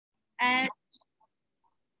And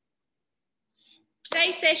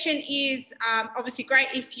today's session is obviously great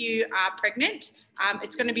if you are pregnant.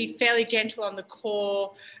 It's going to be fairly gentle on the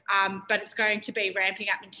core, but it's going to be ramping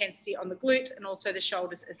up intensity on the glutes and also the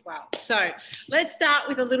shoulders as well. So let's start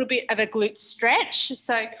with a little bit of a glute stretch.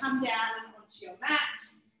 So come down onto your mat.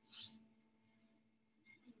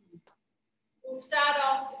 We'll start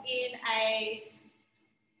off in a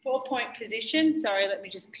 4-point position. Sorry, let me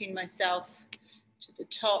just pin myself to the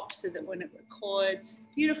top so that when it records,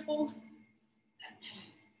 beautiful.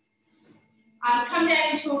 Come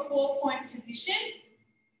down into a 4-point position.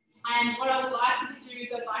 And what I would like you to do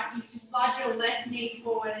is I'd like you to slide your left knee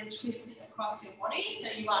forward and twist it across your body. So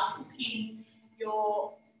you are hooking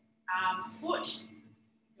your foot,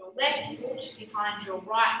 your left foot behind your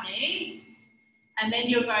right knee. And then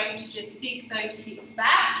you're going to just sink those hips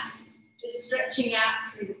back, just stretching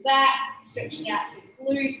out through the back, stretching out through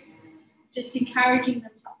the glutes, just encouraging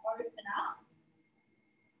them to open up.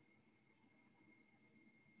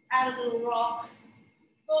 Add a little rock,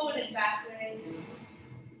 forward and backwards.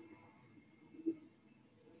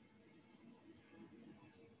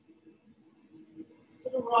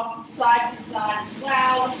 Little rock side to side as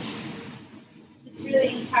well. Just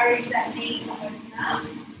really encourage that knee to open up.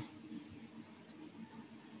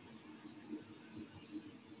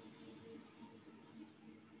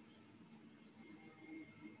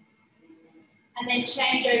 And then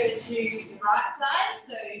change over to the right side.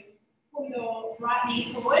 So pull your right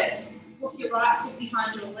knee forward, hook your right foot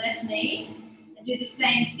behind your left knee, and do the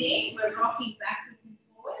same thing. We're rocking backwards and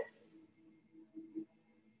forwards.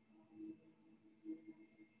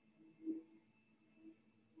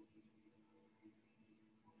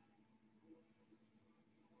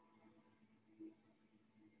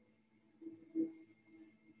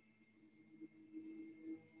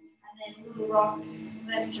 And then a little rock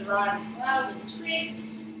left to right as well, a little twist.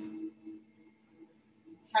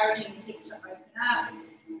 Encouraging the hip to open up.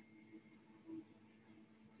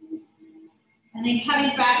 And then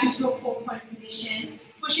coming back into a 4-point position,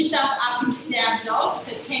 push yourself up into down dog,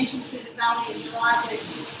 so tension through the belly and drive those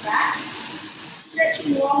hips back.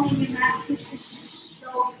 Stretching long in your mat, push the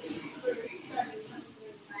shoulders through. So there's something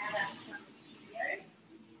really loud out in front of the video.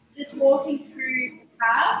 Just walking through the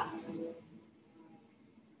calves,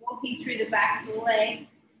 walking through the backs of the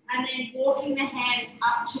legs, and then walking the hands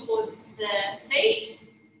up towards the feet.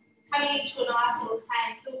 Coming into a nice little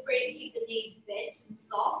hand, feel free to keep the knees bent and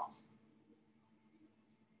soft.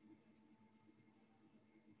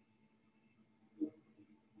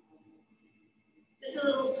 Just a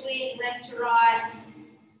little swing left to right.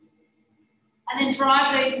 And then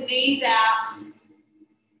drive those knees out.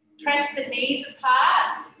 Press the knees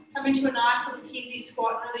apart. Come into a nice little kidney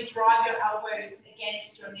squat. Really drive your elbows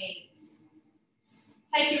against your knees.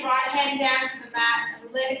 Take your right hand down to the mat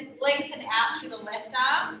and lengthen out through the left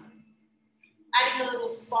arm. Adding a little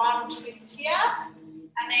spinal twist here,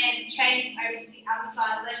 and then changing over to the other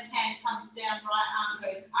side. Left hand comes down, right arm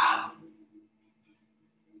goes up.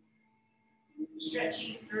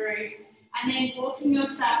 Stretching through, and then walking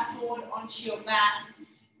yourself forward onto your mat.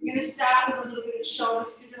 We're going to start with a little bit of shoulder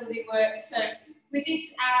stability work. So with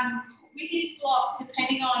this block,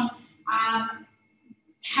 depending on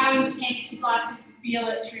how intense you'd like to feel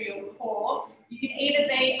it through your core, you can either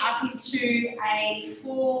be up into a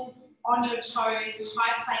full on your toes,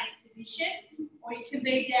 high plank position, or you can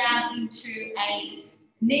be down into a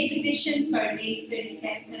knee position, so knees 30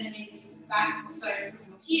 centimeters back or so from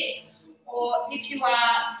your hips. Or if you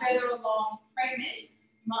are further along pregnant,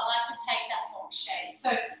 you might like to take that box shape.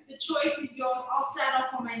 So the choice is yours. I'll start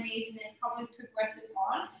off on my knees and then probably progress it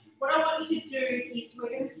on. What I want you to do is we're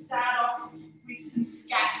going to start off with some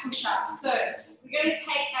scat push-ups. So we're going to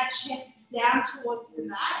take our chest down towards the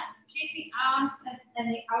mat. Keep the arms and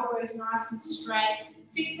the elbows nice and straight.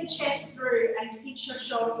 Sink the chest through and pinch your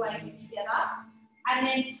shoulder blades together. And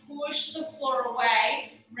then push the floor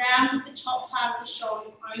away, round with the top part of the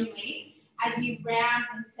shoulders only, as you round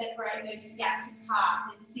and separate those scats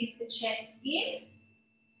apart. Then sink the chest in,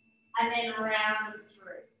 and then round them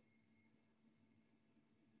through.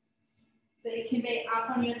 So you can be up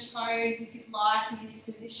on your toes if you'd like in this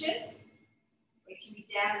position, or you can be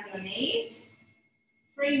down on your knees.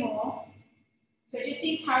 3 more. So just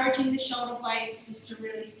encouraging the shoulder blades just to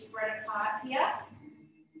really spread apart here.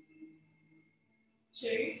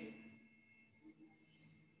 2.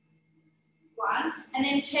 1. And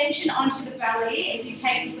then tension onto the belly as you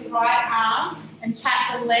take the right arm and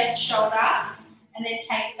tap the left shoulder and then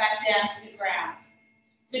take it back down to the ground.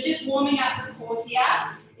 So just warming up the core here.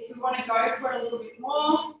 If we want to go for it a little bit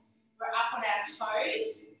more, we're up on our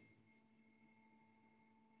toes.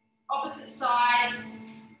 Opposite side.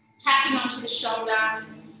 tapping onto the shoulder,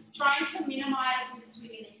 trying to minimize the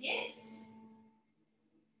swing in the hips.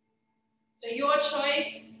 So your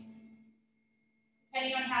choice,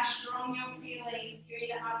 depending on how strong you're feeling, you're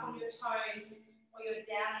either up on your toes or you're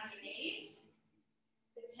down on your knees.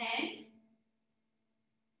 For 10, 9,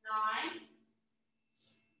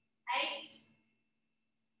 8,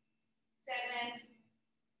 7,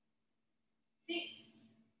 6,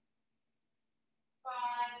 5,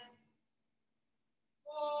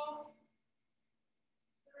 4,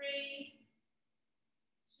 3,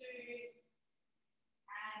 2,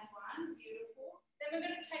 and 1. Beautiful. Then we're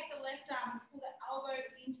going to take the left arm and pull the elbow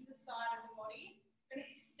into the side of the body. We're going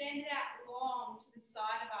to extend it out long to the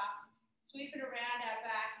side of us, sweep it around our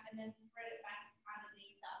back, and then thread it back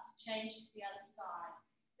underneath us. Change to the other side.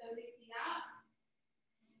 So lifting up,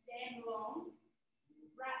 stand long,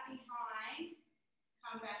 wrap behind,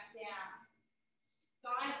 come back down. So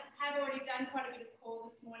I have already done quite a bit of core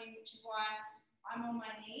this morning, which is why I'm on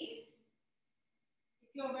my knees.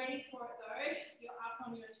 If you're ready for it though, you're up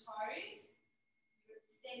on your toes, you're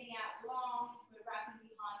extending out long, we're wrapping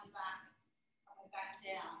behind the back, coming back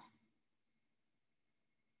down.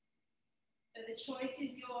 So the choice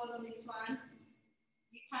is yours on this one.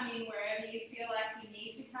 You come in wherever you feel like you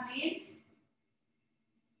need to come in.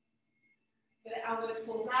 So the elbow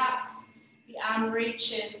pulls up, the arm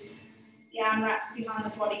reaches, the arm wraps behind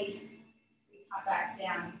the body, we come back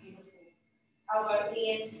down. Beautiful. Elbow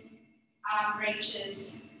in, arm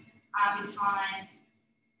reaches, arm behind,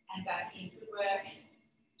 and back in. Good work.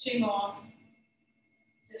 2 more.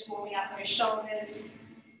 Just warming up those shoulders.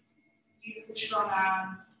 Beautiful, strong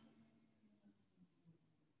arms.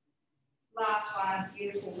 Last one.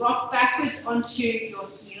 Beautiful. Rock backwards onto your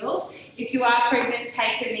heels. If you are pregnant,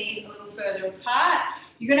 take your knees a little further apart.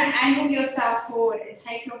 You're going to angle yourself forward and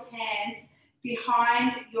take your hands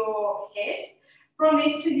behind your head. From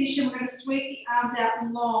this position, we're going to sweep the arms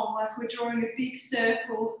out long, like we're drawing a big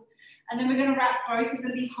circle. And then we're going to wrap both of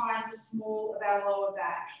them behind the small of our lower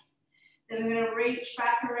back. Then we're going to reach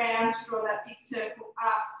back around to draw that big circle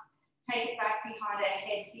up, take it back behind our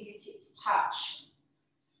head, fingertips touch.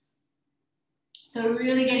 So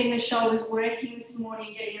really getting the shoulders working this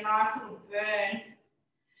morning, getting a nice little burn.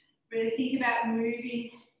 Really think about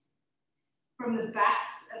moving from the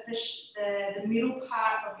backs of the middle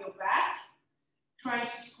part of your back, trying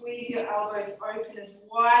to squeeze your elbows open as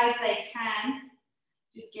wide as they can,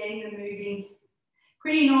 just getting them moving.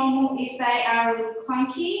 Pretty normal if they are a little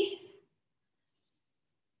clunky.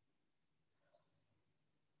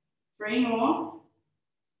 3 more.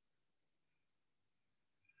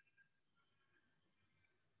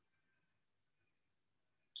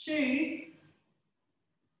 2.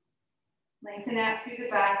 Lengthen out through the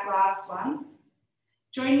back, last one.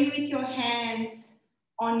 Join me with your hands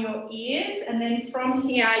on your ears, and then from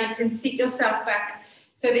here you can sit yourself back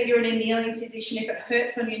so that you're in a kneeling position. If it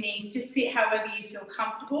hurts on your knees, just sit however you feel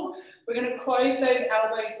comfortable. We're going to close those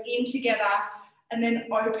elbows in together and then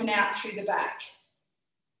open out through the back.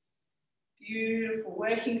 Beautiful.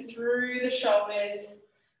 Working through the shoulders,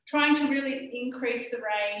 trying to really increase the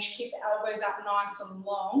range, keep the elbows up nice and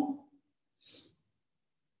long.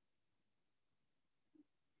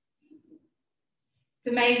 It's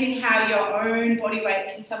amazing how your own body weight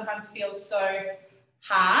can sometimes feel so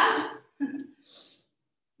hard.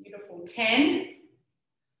 Beautiful. 10,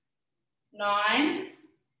 9,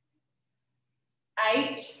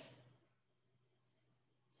 8,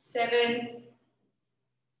 7,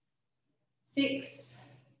 6,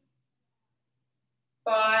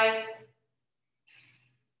 5,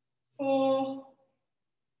 4,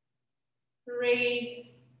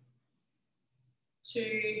 3,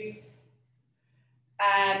 2,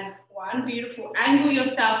 and 1. Beautiful. Angle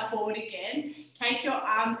yourself forward again. Take your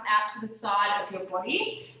arms out to the side of your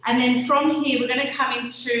body. And then from here, we're going to come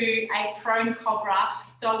into a prone cobra.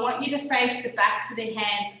 So I want you to face the backs of the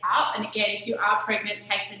hands up. And again, if you are pregnant,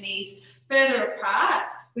 take the knees further apart.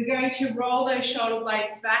 We're going to roll those shoulder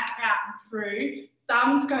blades back out and through.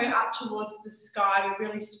 Thumbs go up towards the sky. We're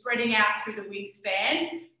really spreading out through the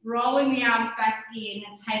wingspan. Rolling the arms back in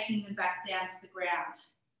and taking them back down to the ground.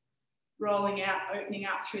 Rolling out, opening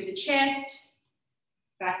up through the chest,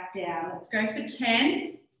 back down. Let's go for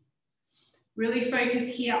 10. Really focus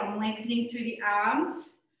here on lengthening through the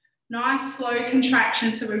arms. Nice slow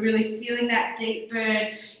contraction, so we're really feeling that deep burn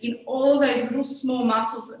in all those little small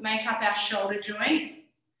muscles that make up our shoulder joint.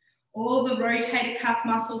 All the rotator cuff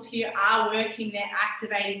muscles here are working, they're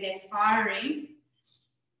activating, they're firing.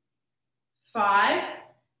 5,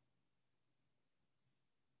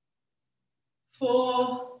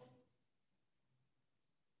 4,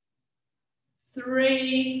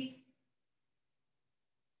 3,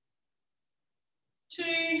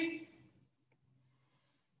 2,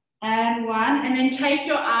 and 1. And then take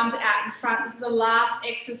your arms out in front. This is the last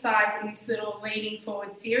exercise in this little leaning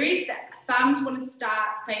forward series. The thumbs want to start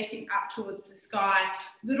facing up towards the sky.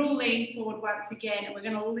 Little lean forward once again, and we're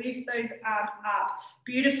going to lift those arms up.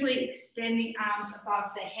 Beautifully extend the arms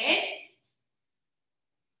above the head.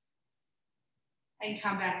 And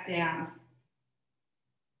come back down.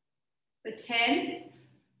 For 10,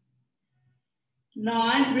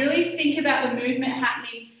 9, really think about the movement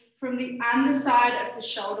happening from the underside of the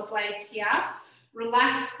shoulder blades here.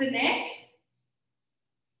 Relax the neck.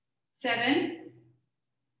 7,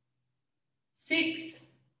 6,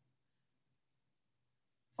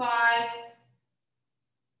 5,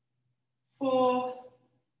 4,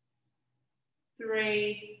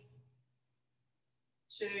 3,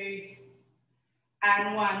 2,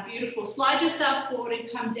 and 1. Beautiful. Slide yourself forward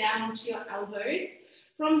and come down onto your elbows.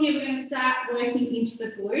 From here, we're going to start working into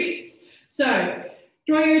the glutes. So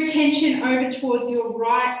draw your attention over towards your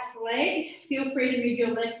right leg. Feel free to move your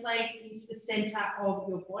left leg into the center of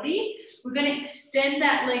your body. We're going to extend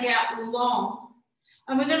that leg out long,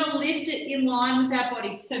 and we're going to lift it in line with our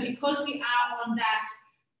body. So because we are on that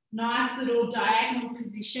nice little diagonal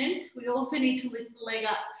position, we also need to lift the leg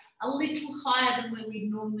up a little higher than where we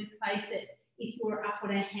normally place it. If we're up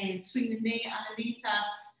on our hands, swing the knee underneath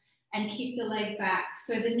us and kick the leg back.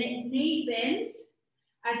 So the knee bends.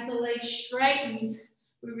 As the leg straightens,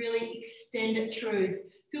 we really extend it through.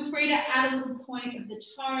 Feel free to add a little point of the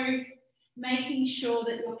toe, making sure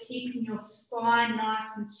that you're keeping your spine nice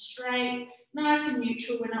and straight, nice and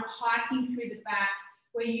neutral. We're not hiking through the back.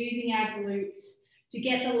 We're using our glutes to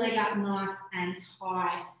get the leg up nice and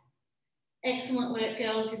high. Excellent work,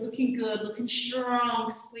 girls. You're looking good, looking strong.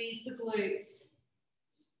 Squeeze the glutes.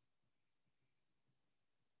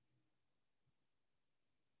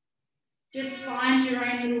 Just find your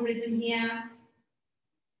own little rhythm here.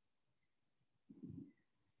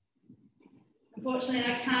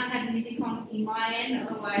 Unfortunately, I can't add music on in my end,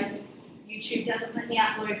 otherwise YouTube doesn't let me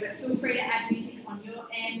upload, but feel free to add music on your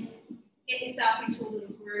end. Get yourself into a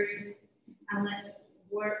little groove and let's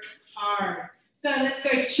work hard. So let's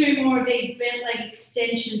go 2 more of these bent leg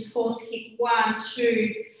extensions. Horse kick, 1,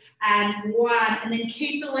 2, and 1. And then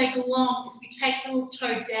keep the leg long as we take the little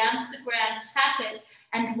toe down to the ground, tap it,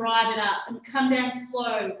 and drive it up. And come down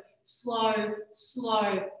slow, slow,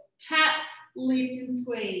 slow. Tap, lift and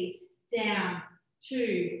squeeze. Down,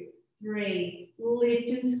 2, 3. Lift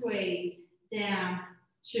and squeeze. Down,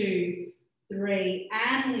 2, 3.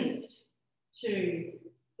 And lift. 2,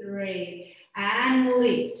 3. And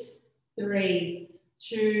lift. 3,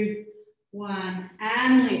 2, 1,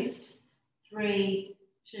 and lift. 3,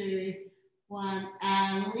 2, 1,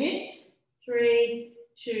 and lift. 3,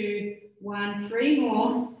 2, 1. 3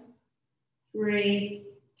 more. 3,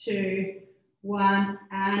 2, 1,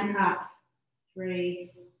 and up.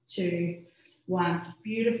 3, 2, 1.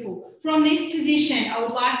 Beautiful. From this position, I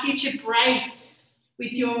would like you to brace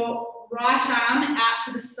with your right arm out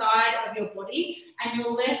to the side of your body, and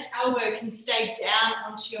your left elbow can stay down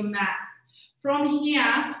onto your mat. From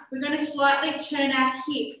here, we're going to slightly turn our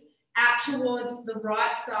hip out towards the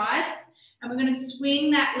right side, and we're going to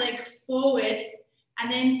swing that leg forward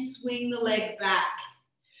and then swing the leg back.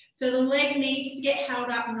 So the leg needs to get held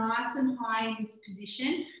up nice and high in this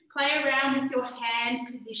position. Play around with your hand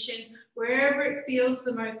position wherever it feels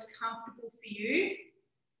the most comfortable for you.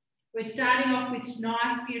 We're starting off with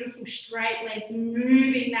nice, beautiful straight legs,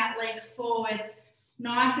 moving that leg forward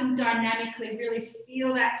nice and dynamically. Really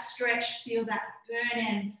feel that stretch, feel that burn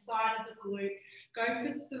end side of the glute. Go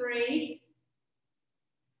for 3,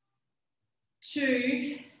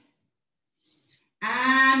 2,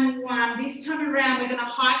 and 1. This time around, we're going to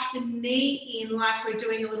hike the knee in like we're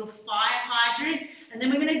doing a little fire hydrant, and then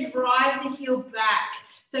we're going to drive the heel back.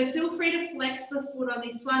 So feel free to flex the foot on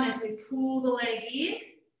this one as we pull the leg in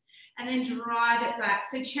and then drive it back.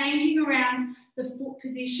 So changing around the foot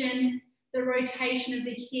position, the rotation of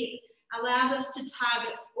the hip allows us to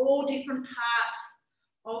target all different parts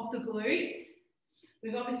of the glutes.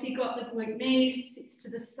 We've obviously got the glute med, sits to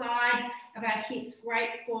the side of our hips, great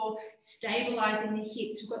for stabilizing the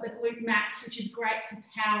hips. We've got the glute max, which is great for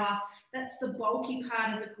power. That's the bulky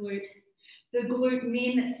part of the glute. The glute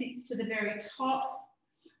min that sits to the very top.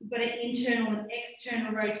 We've got an internal and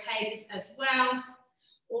external rotators as well.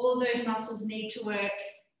 All of those muscles need to work,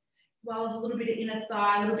 as well as a little bit of inner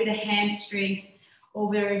thigh, a little bit of hamstring,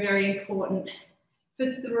 all very, very important.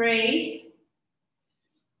 For 3,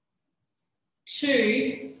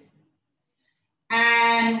 2,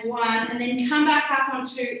 and 1, and then come back up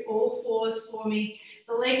onto all fours for me.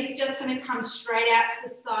 The leg is just going to come straight out to the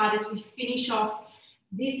side as we finish off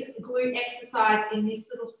this glute exercise in this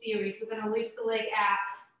little series. We're going to lift the leg out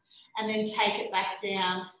and then take it back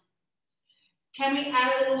down. Can we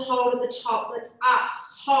add a little hold at the top? Let's up,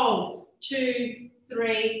 hold, 2,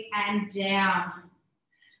 3, and down.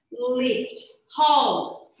 Lift,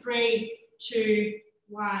 hold, 3, 2,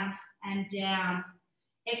 1, and down.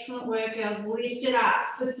 Excellent work, girls. Lift it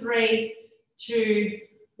up for 3, 2,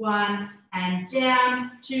 1, and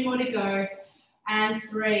down. 2 more to go. And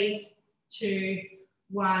 3, 2,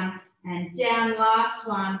 1, and down. Last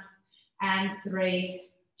one. And 3,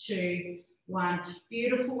 2, 1.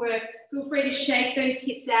 Beautiful work. Feel free to shake those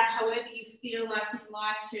hips out however you feel like you'd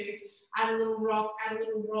like to. Add a little rock, add a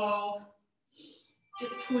little roll.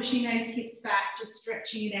 Just pushing those hips back, just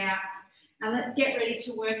stretching it out. Now let's get ready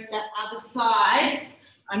to work that other side.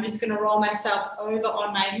 I'm just going to roll myself over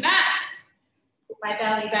on my mat. Put my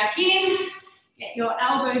belly back in. Get your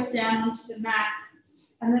elbows down onto the mat.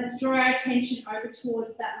 And let's draw our attention over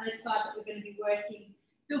towards that left side that we're going to be working.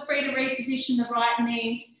 Feel free to reposition the right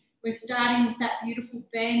knee. We're starting with that beautiful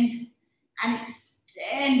bend and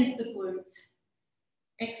extend the glutes.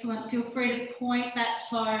 Excellent. Feel free to point that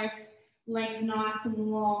toe, legs nice and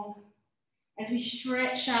long. As we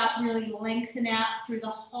stretch up, really lengthen out through the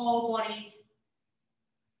whole body.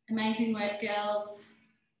 Amazing work, girls.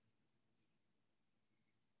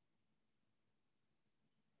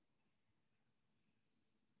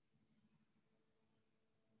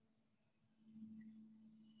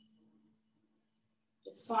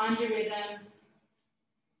 Just find your rhythm.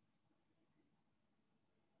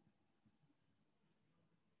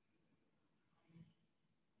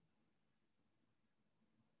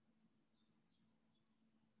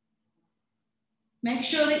 Make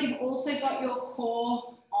sure that you've also got your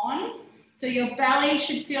core on. So your belly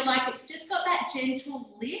should feel like it's just got that gentle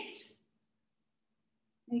lift.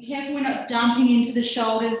 And careful we're not dumping into the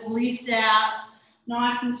shoulders. Lift out,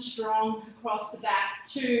 nice and strong across the back.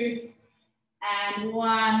 2 and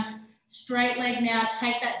 1. Straight leg now.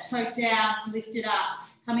 Take that toe down, lift it up.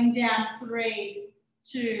 Coming down, 3,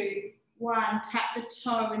 2, 1. Tap the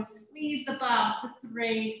toe and squeeze the bum for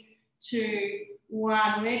 3, 2,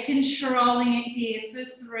 1. We're controlling it here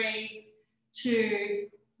for 3, 2,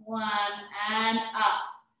 1, and up.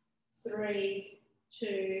 3,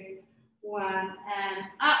 2, 1, and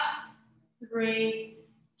up. 3,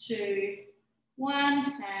 2, 1,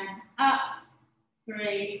 and up.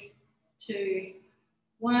 3, 2,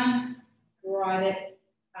 1. Drive it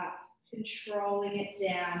up. Controlling it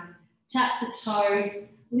down. Tap the toe.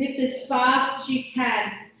 Lift as fast as you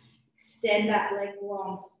can. Extend that leg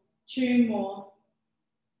long. 2 more.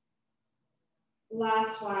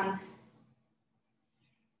 Last one.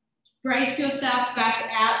 Brace yourself back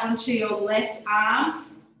out onto your left arm.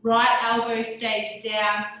 Right elbow stays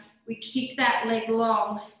down. We kick that leg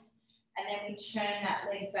long and then we turn that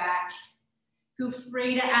leg back. Feel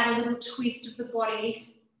free to add a little twist of the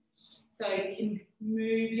body so you can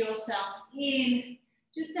move yourself in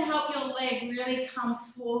just to help your leg really come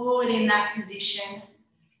forward in that position.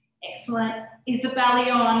 Excellent. Is the belly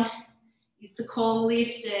on? Is the core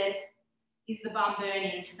lifted? Is the bum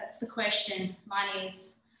burning? That's the question. Mine is.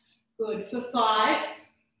 Good. For 5,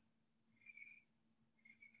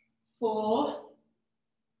 4,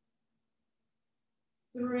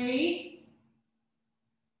 3,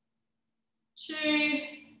 2,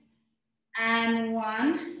 and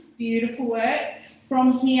 1. Beautiful work.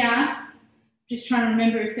 From here, just trying to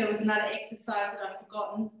remember if there was another exercise that I've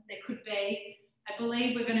forgotten. There could be. I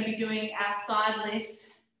believe we're going to be doing our side lifts.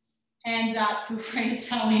 Hands up, feel free to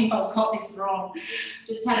tell me if I've got this wrong.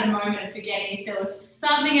 Just had a moment of forgetting if there was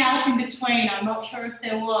something else in between. I'm not sure if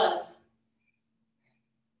there was.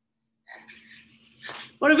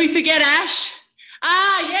 What did we forget, Ash?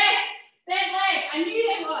 Ah, yes, that leg. I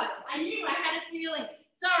knew there was. I knew, I had a feeling.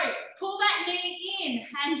 Sorry, pull that knee in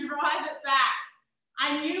and drive it back.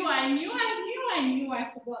 I knew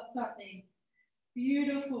I forgot something.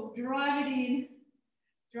 Beautiful. Drive it in,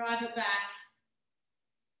 drive it back.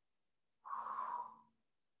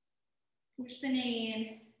 Push the knee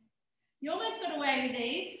in. You almost got away with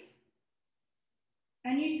these.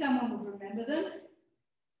 I knew someone would remember them.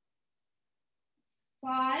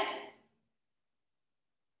 5,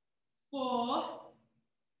 4,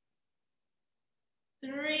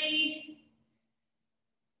 3,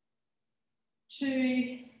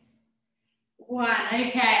 2, 1.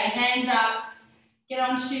 Okay, hands up. Get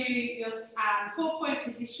onto your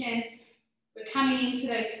 4-point position. We're coming into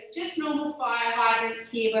those just normal fire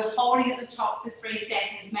hydrants here. We're holding at the top for 3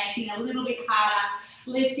 seconds, making it a little bit harder.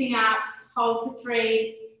 Lifting up, hold for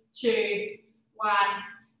 3, 2, 1.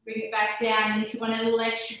 Bring it back down. And if you want a little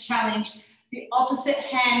extra challenge, The opposite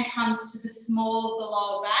hand comes to the small of the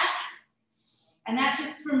lower back. And that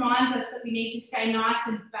just reminds us that we need to stay nice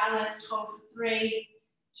and balanced. Hold for 3,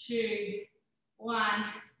 2, 1.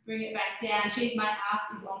 Bring it back down. Geez, my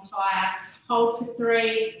ass is on fire. Hold for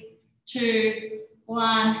 3, 2,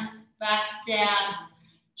 1. Back down.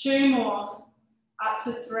 2 more. Up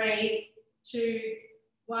for 3, 2,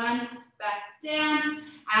 1. Back down.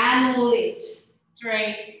 And lift.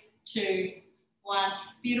 3, 2, 1.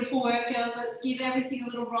 Beautiful work, girls. Let's give everything a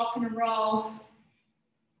little rock and a roll.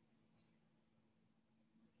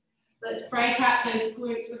 Let's break up those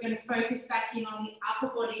glutes. We're going to focus back in on the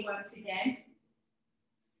upper body once again.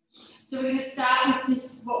 So we're going to start with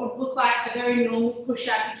just what would look like a very normal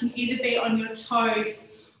push-up. You can either be on your toes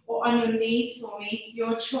or on your knees for me.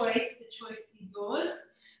 Your choice. The choice is yours.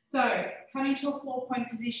 So coming to a 4-point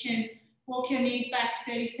position, walk your knees back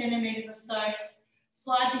 30 centimeters or so.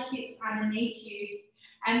 Slide the hips underneath you.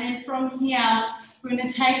 And then from here, we're going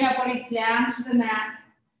to take our body down to the mat,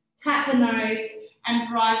 tap the nose, and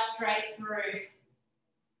drive straight through.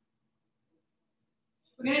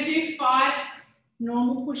 We're going to do 5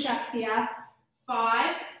 normal push-ups here.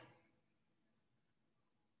 5,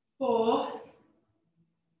 4,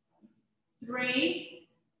 3,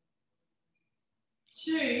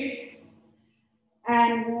 2,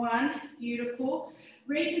 and 1. Beautiful.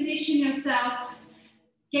 Reposition yourself.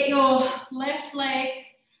 Get your left leg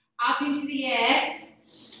up into the air.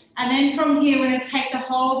 And then from here, we're going to take the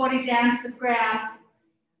whole body down to the ground.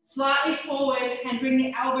 Slightly forward and bring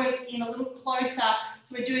the elbows in a little closer.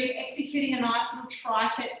 So we're executing a nice little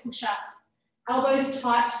tricep push-up. Elbows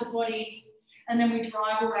tight to the body. And then we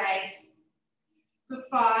drive away. For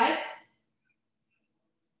 5,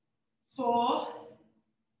 4,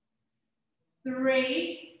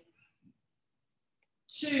 3,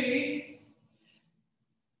 2,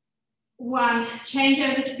 1. Change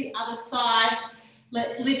over to the other side.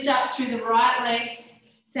 Let's lift up through the right leg.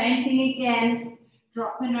 Same thing again.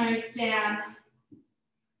 Drop the nose down.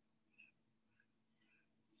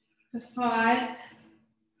 For 5,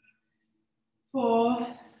 4,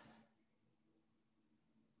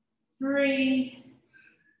 3,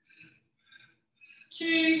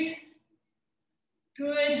 2.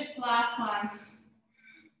 Good. Last one.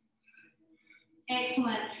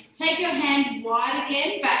 Excellent. Take your hands wide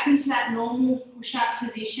again, back into that normal push-up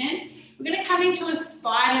position. We're going to come into a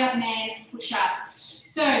Spider-Man push-up.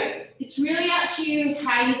 So it's really up to you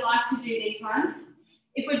how you'd like to do these ones.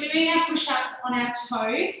 If we're doing our push-ups on our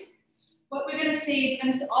toes, what we're going to see is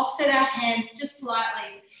we're going to offset our hands just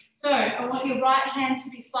slightly. So I want your right hand to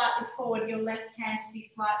be slightly forward, your left hand to be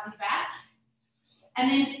slightly back.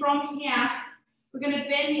 And then from here, we're going to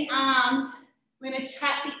bend the arms. We're going to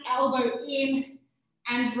tap the elbow in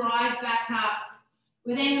and drive back up.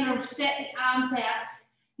 We're then going to set the arms out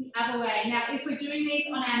the other way. Now, if we're doing these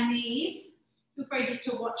on our knees, feel free just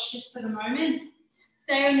to watch this for the moment.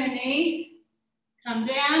 Stay on your knee, come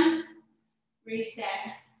down, reset.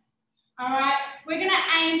 All right, we're going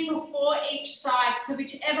to aim for 4 each side. So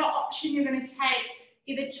whichever option you're going to take,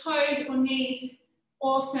 either toes or knees,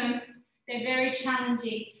 awesome. They're very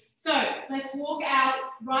challenging. So let's walk our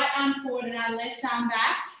right arm forward and our left arm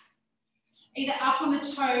back. Either up on the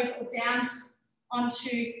toes or down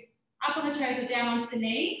onto the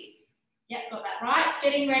knees. Yep, got that right.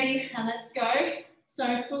 Getting ready and let's go.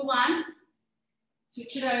 So for 1,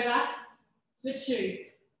 switch it over. For 2,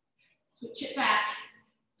 switch it back.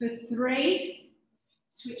 For 3,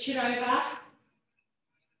 switch it over.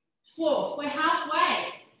 4, we're halfway.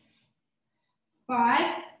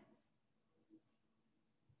 5,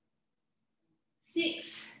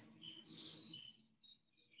 6,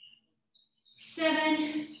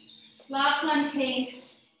 7, last one, team,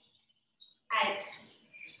 8.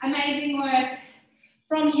 Amazing work.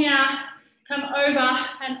 From here, come over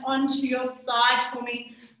and onto your side for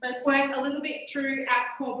me. Let's work a little bit through our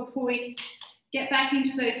core before we get back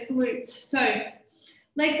into those glutes. So,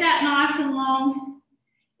 legs out nice and long.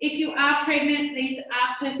 If you are pregnant, these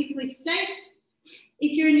are perfectly safe.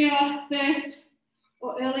 If you're in your first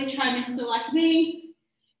or early trimester like me,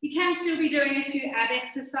 you can still be doing a few ab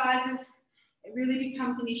exercises. It really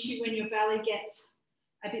becomes an issue when your belly gets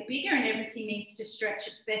a bit bigger and everything needs to stretch.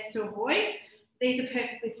 It's best to avoid. These are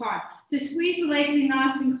perfectly fine. So squeeze the legs in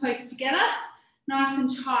nice and close together, nice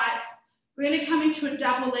and tight. We're going to come into a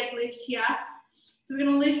double leg lift here. So we're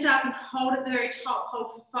going to lift up and hold at the very top.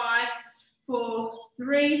 Hold for 5, 4,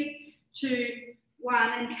 3, 2,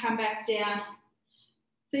 1, and come back down.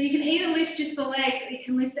 So you can either lift just the legs or you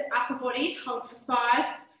can lift the upper body. Hold for 5,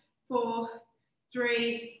 4,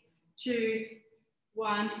 3, 2,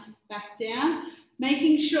 1, back down.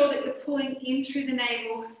 Making sure that you're pulling in through the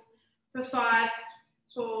navel for 5,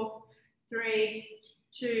 4, 3,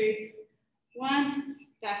 2, 1.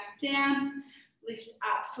 Back down, lift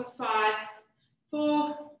up for 5,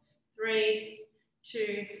 4, 3,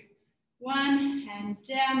 2, 1. Hand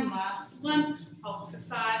down, last one. Hold for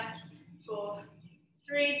 5, 4,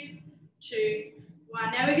 3, 2,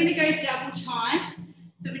 1. Now we're going to go double time.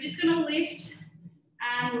 So we're just going to lift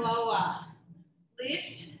and lower.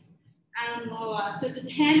 Lift and lower. So the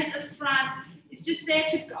hand at the front is just there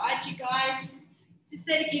to guide you guys. It's just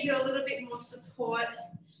there to give you a little bit more support.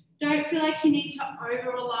 Don't feel like you need to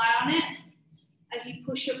over rely on it as you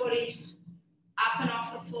push your body up and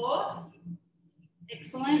off the floor.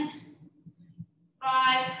 Excellent.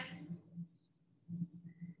 5,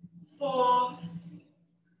 4,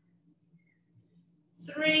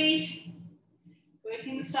 3,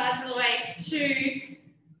 working the sides of the waist, 2,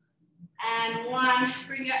 and 1.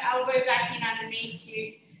 Bring your elbow back in underneath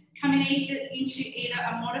you. Coming into either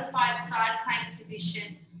a modified side plank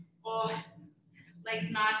position or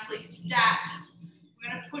legs nicely stacked.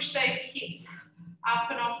 We're going to push those hips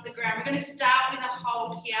up and off the ground. We're going to start with a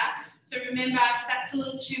hold here. So remember, if that's a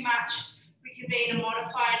little too much, we can be in a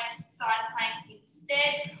modified side plank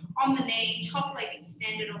instead. On the knee, top leg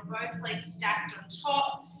extended or both legs stacked on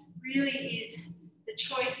top. Really is, the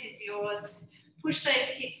choice is yours. Push those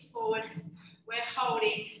hips forward. We're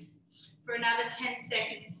holding for another 10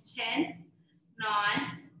 seconds. 10, 9,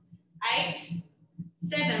 8,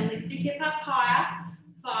 7. Lift the hip up higher.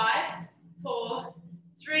 5, 4,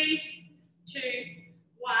 3, 2,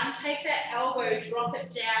 1. Take that elbow, drop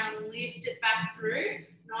it down and lift it back through.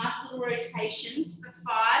 Nice little rotations for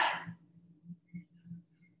 5,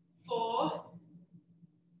 4,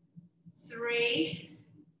 3,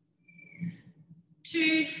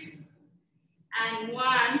 2, and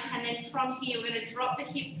 1. And then from here, we're going to drop the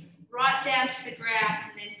hip right down to the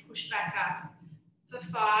ground and then push back up. For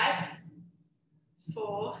 5,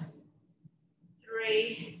 4,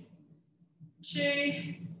 3,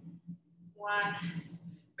 2, 1.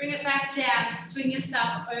 Bring it back down. Swing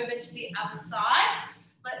yourself over to the other side.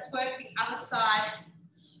 Let's work the other side.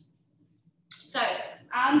 So,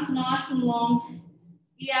 arms nice and long,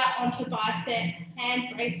 ear onto bicep,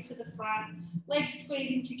 hand brace to the front, legs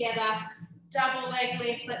squeezing together, double leg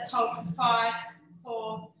lift. Let's hold for 5,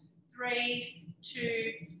 4, 3,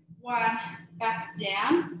 2, 1. Back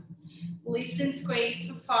down. Lift and squeeze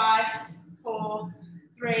for 5, 4,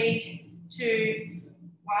 3, 2,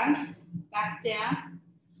 1. Back down.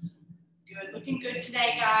 Good. Looking good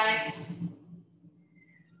today, guys.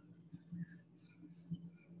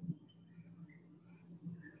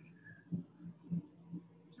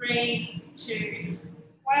 Three, 2,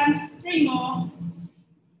 1. 3 more.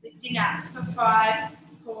 Lifting up for 5,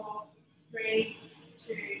 4, 3,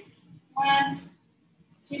 2, 1.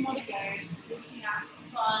 2 more to go. Lifting up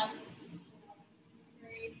for 5, 4,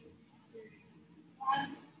 3, 2,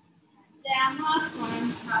 1. Down. Last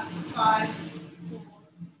one. Up for 5, 4,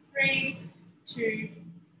 3, 2,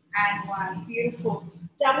 and 1. Beautiful.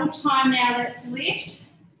 Double time now. Let's lift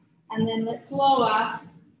and then let's lower.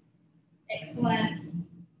 Excellent.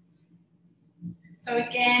 So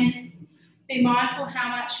again, be mindful how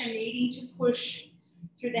much you're needing to push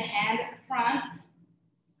through the hand at the front.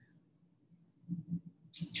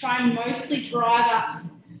 Try and mostly drive up.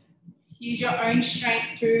 Use your own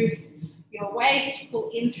strength through your waist.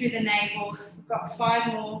 Pull in through the navel. We've got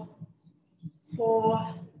 5 more.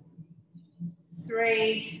 4,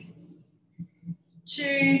 3,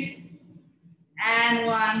 2, and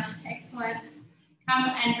 1. Excellent. Come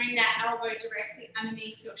and bring that elbow directly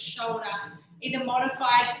underneath your shoulder. Either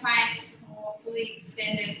modified plank or fully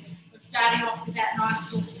extended. We're starting off with that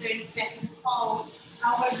nice little 30-second hold.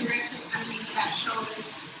 Elbow directly underneath our shoulders.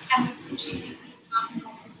 And we're pushing the hip up and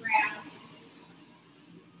off the ground.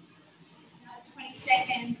 Another 20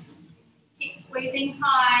 seconds. Keep squeezing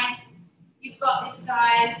high. You've got this,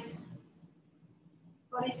 guys.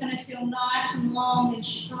 Body's going to feel nice and long and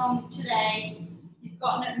strong today. You've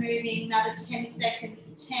gotten it moving. Another 10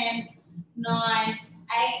 seconds. 10, 9,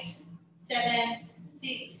 8, 7,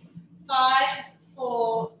 6, 5,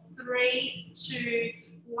 4, 3, 2,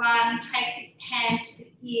 1. Take the hand to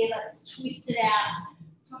the ear. Let's twist it out.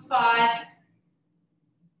 For 5,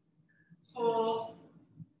 4,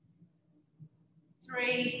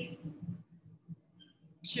 3,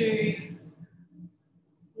 2,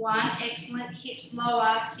 1. Excellent. Hips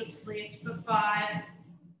lower, hips lift for 5,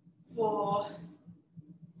 4,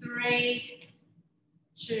 3,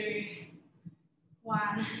 2,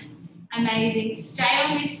 1. Amazing. Stay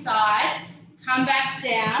on this side. Come back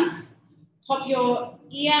down. Pop your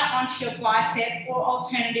ear onto your bicep, or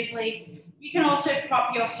alternatively, you can also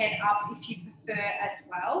prop your head up if you prefer as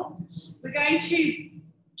well. We're going to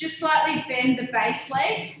just slightly bend the base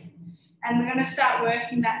leg, and we're going to start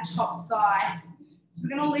working that top thigh. So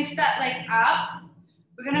we're going to lift that leg up.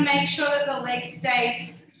 We're going to make sure that the leg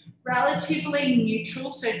stays relatively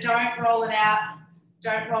neutral, so don't roll it out,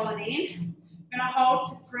 don't roll it in. We're going to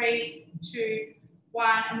hold for 3, 2,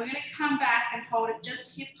 1, and we're going to come back and hold it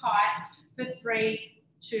just hip height for 3,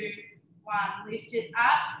 2, 1. Lift it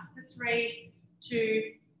up for 3,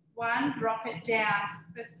 2, 1. Drop it down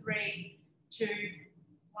for 3, 2,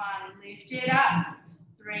 1. Lift it up,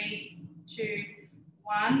 3, 2,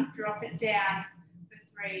 1. Drop it down for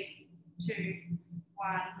 3, 2,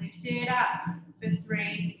 1. Lift it up for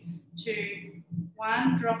 3, 2,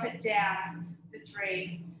 1. Drop it down for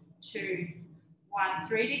 3, 2, 1.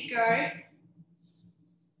 3 to go.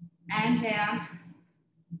 And down.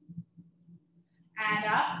 And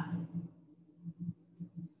up.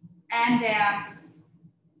 And down.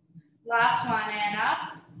 Last one, and up.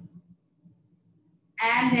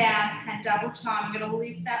 And down, and double time. I'm going to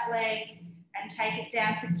lift that leg and take it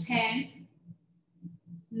down for 10,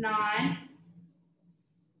 9,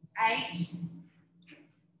 8,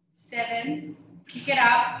 7, kick it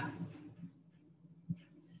up,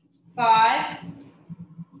 5,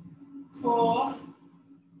 4,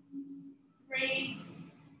 3,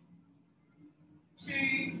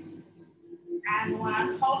 2, and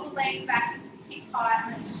 1. Hold the leg back, hip height,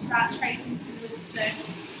 and let's just start tracing some little circles.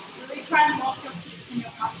 Really try and lock your hips and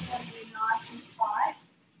your upper body in nice and tight.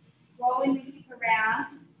 Rolling the hip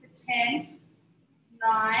around for 10,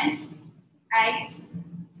 9, 8,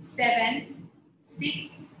 7,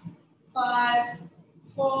 6, 5,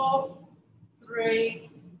 4, 3,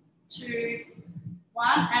 2,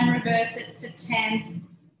 1, and reverse it for 10,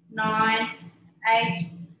 9,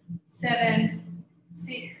 8, 7,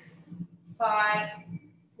 6, 5,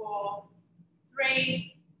 4,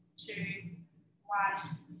 3, 2,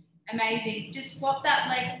 1. Amazing. Just swap that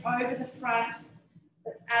leg over the front.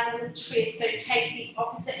 Let's add a little twist. So take the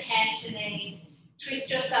opposite hand to knee. Twist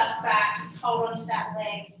yourself back. Just hold on to that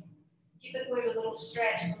leg. Give the glute a little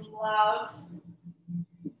stretch, a little love.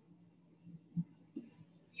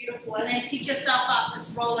 Beautiful. And then pick yourself up.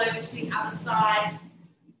 Let's roll over to the other side.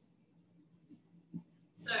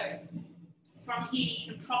 So from here,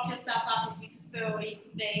 you can prop yourself up if you prefer, or you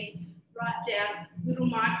can be right down. Little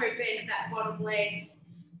micro bend of that bottom leg.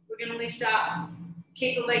 We're going to lift up.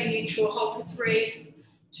 Keep the leg neutral. Hold for 3,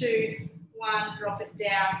 2, 1. Drop it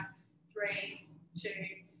down. 3, 2,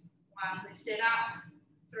 1. Lift it up.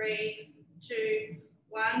 3, 2,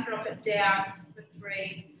 1. Drop it down for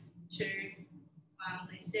 3, 2, 1.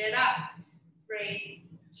 Lift it up. 3,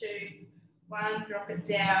 2, 1. Drop it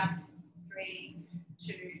down. 3,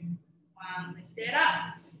 2, 1. Lift it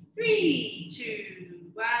up. 3,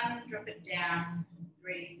 2, 1. Drop it down.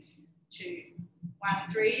 3, 2,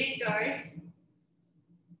 1. 3 to go.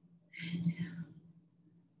 And down.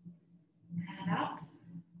 And up.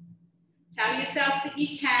 Tell yourself that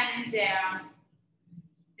you can, and down.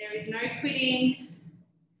 There is no quitting.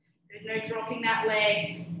 There is no dropping that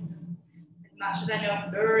leg. As much as I know it's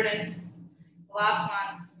a burden. The last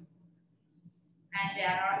one. And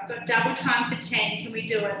down. All right, we've got double time for 10. Can we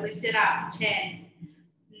do it? Lift it up. 10,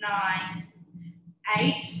 9,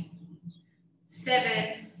 8,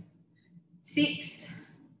 7, 6,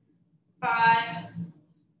 5,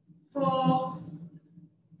 4,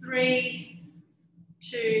 3,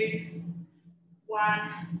 2,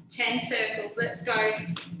 1. 10 circles. Let's go.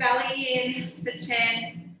 Belly in for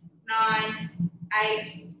 10, 9,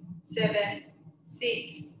 8, 7,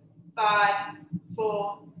 6, 5,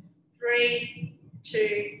 4, 3,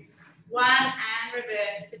 2, 1. And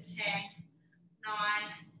reverse for 10,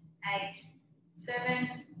 9, 8,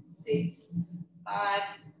 7, 6, 5,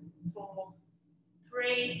 4,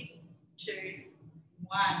 3, 2,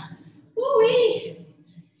 1. Woo-wee.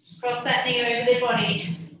 Cross that knee over the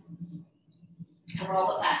body. And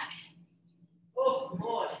roll it back. Oh,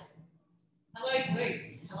 Lord. Hello,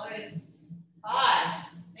 glutes. Hello, thighs.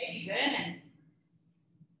 Maybe burning.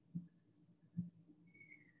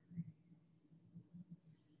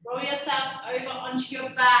 Roll yourself over onto your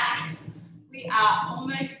back. We are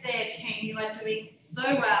almost there, team. You are doing so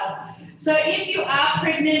well. So if you are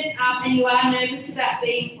pregnant and you are nervous about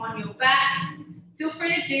being on your back, feel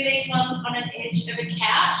free to do these ones on an edge of a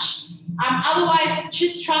couch. Otherwise,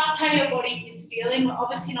 just trust how your body is feeling. We're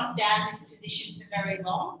obviously not down in this position for very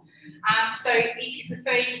long. So if you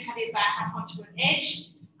prefer, you can have your back up onto an edge.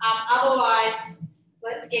 Otherwise,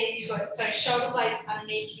 let's get into it. So shoulder blades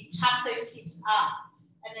underneath, you tuck those hips up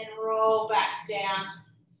and then roll back down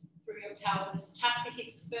through your pelvis. Tuck the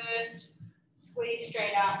hips first, squeeze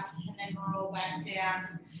straight up, and then roll back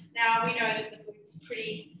down. Now we know that the glutes are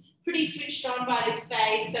pretty switched on by this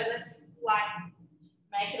phase, so let's like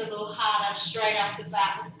make it a little harder straight off the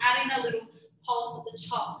bat. Let's add in a little pulse at the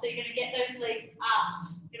top. So you're going to get those legs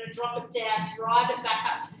up, you're going to drop it down, drive it back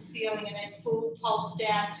up to the ceiling, and then full pulse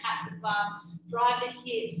down, tap the bum, drive the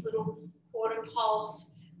hips, little quarter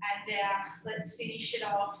pulse, and down. Let's finish it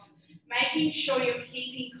off. Making sure you're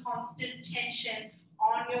keeping constant tension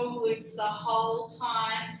on your glutes the whole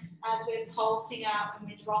time as we're pulsing up and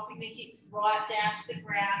we're dropping the hips right down to the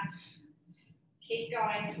ground. Keep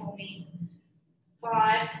going for me.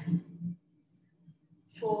 5,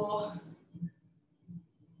 4,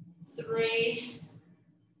 3,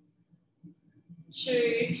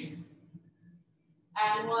 2,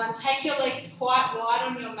 and 1. Take your legs quite wide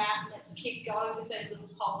on your mat. Let's keep going with those little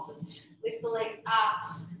pulses. Lift the legs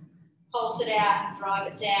up, pulse it out, and drive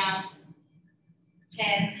it down.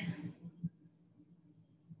 10,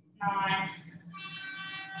 9,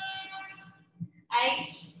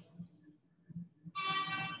 8,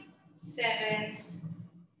 7,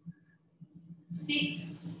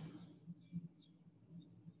 6,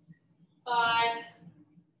 5,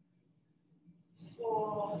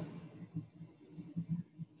 4,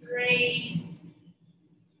 3,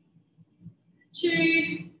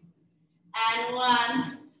 2, and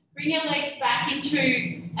 1. Bring your legs back into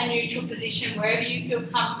a neutral position, wherever you feel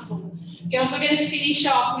comfortable. Girls, we're going to finish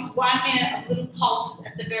off with 1 minute of little pulses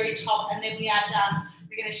at the very top, and then we are done.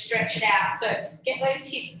 We're going to stretch it out. So get those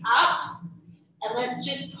hips up, and let's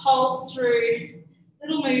just pulse through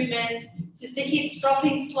little movements. It's just the hips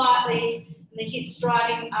dropping slightly, and the hips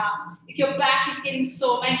driving up. If your back is getting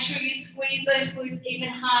sore, make sure you squeeze those glutes even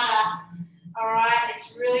harder. All right,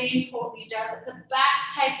 it's really important you don't let the back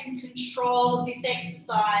take control of this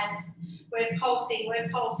exercise. We're pulsing, we're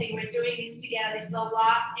doing this together. This is the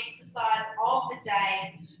last exercise of the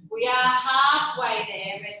day. We are halfway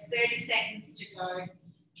there, we have 30 seconds to go.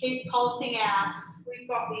 Keep pulsing out. We've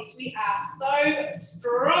got this, we are so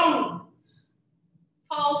strong.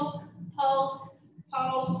 Pulse, pulse,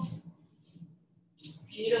 pulse.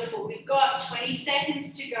 Beautiful, we've got 20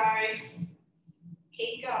 seconds to go.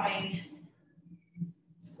 Keep going.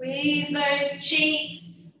 Squeeze those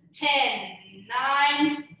cheeks. 10,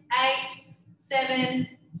 9, 8, 7,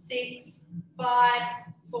 6, 5,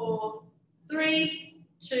 4, 3,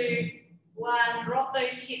 2, 1. Drop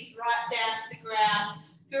those hips right down to the ground.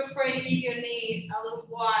 Feel free to give your knees a little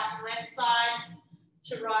wide, left side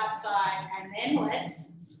to right side, and then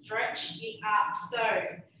let's stretch it up. So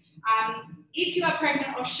if you are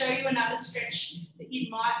pregnant, I'll show you another stretch that you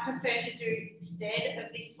might prefer to do instead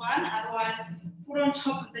of this one. Otherwise, foot on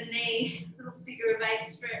top of the knee, little figure of 8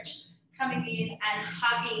 stretch, coming in and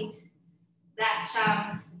hugging that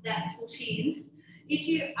foot in. If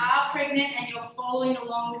you are pregnant and you're following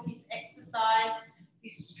along with this exercise,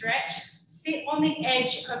 this stretch, sit on the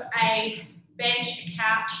edge of a bench, a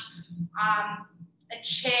couch, a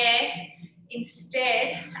chair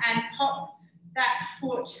instead, and pop that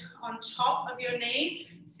foot on top of your knee.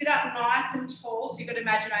 Sit up nice and tall. So you've got to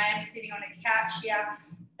imagine I am sitting on a couch here.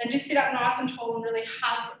 And just sit up nice and tall and really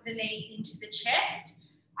hug the knee into the chest.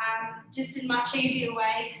 Just a much easier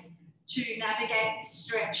way to navigate this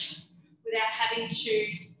stretch without having to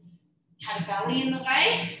have a belly in the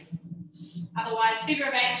way. Otherwise, figure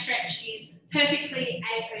of 8 stretch is perfectly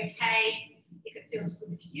okay if it feels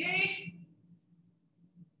good for you.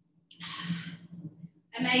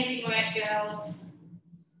 Amazing work, girls.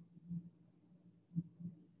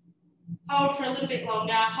 Hold for a little bit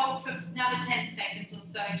longer. Hold for another 10 seconds or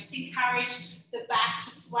so. Just encourage the back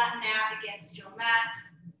to flatten out against your mat.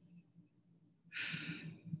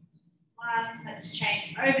 1. Let's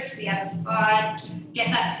change over to the other side.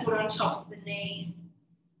 Get that foot on top of the knee.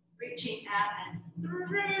 Reaching out and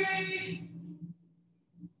through.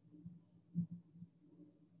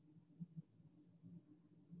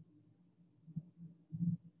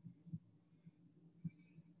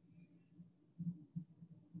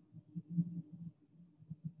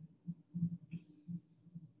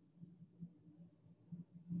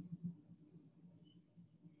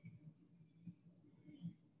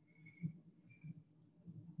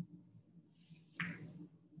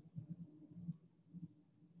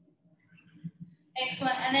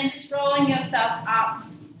 Excellent, and then just rolling yourself up.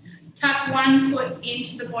 Tuck one foot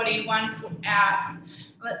into the body, one foot out.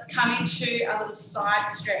 Let's come into a little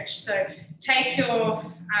side stretch. So take your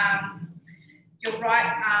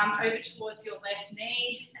right arm over towards your left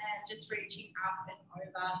knee and just reaching up and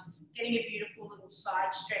over. Getting a beautiful little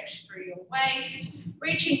side stretch through your waist.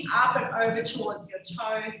 Reaching up and over towards your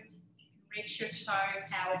toe. If you can reach your toe,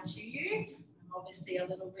 power to you. Obviously a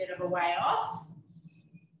little bit of a way off.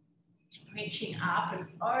 Reaching up and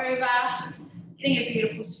over, getting a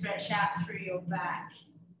beautiful stretch out through your back.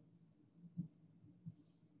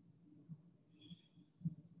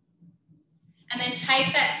 And then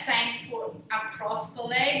take that same foot across the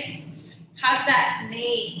leg, hug that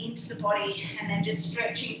knee into the body, and then just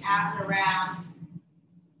stretching out and around.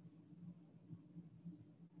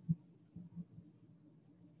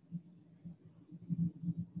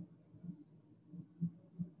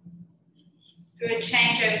 Good,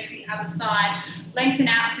 change over to the other side. Lengthen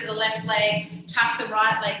out through the left leg, tuck the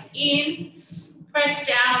right leg in, press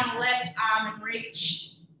down on the left arm and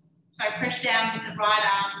reach. So press down with the right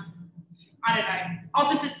arm. I don't know,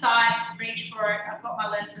 opposite sides, reach for it. I've got my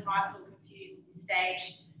lefts and rights all confused at this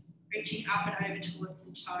stage. Reaching up and over towards the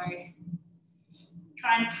toe.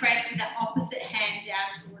 Try and press with that opposite hand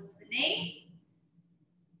down towards the knee.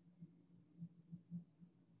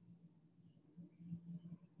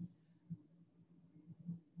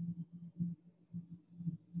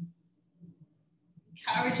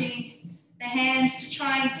 Encouraging the hands to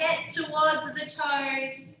try and get towards the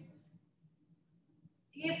toes.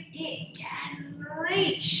 If it can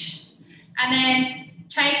reach. And then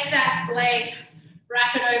take that leg,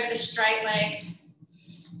 wrap it over the straight leg.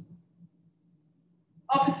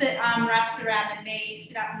 Opposite arm wraps around the knee.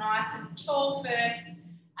 Sit up nice and tall first,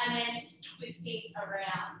 and then twisting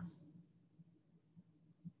around.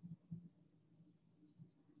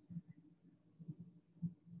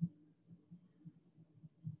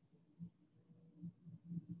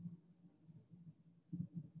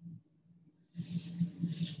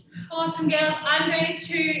 Awesome, girls. I'm going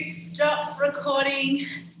to stop recording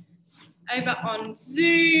over on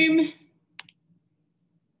Zoom.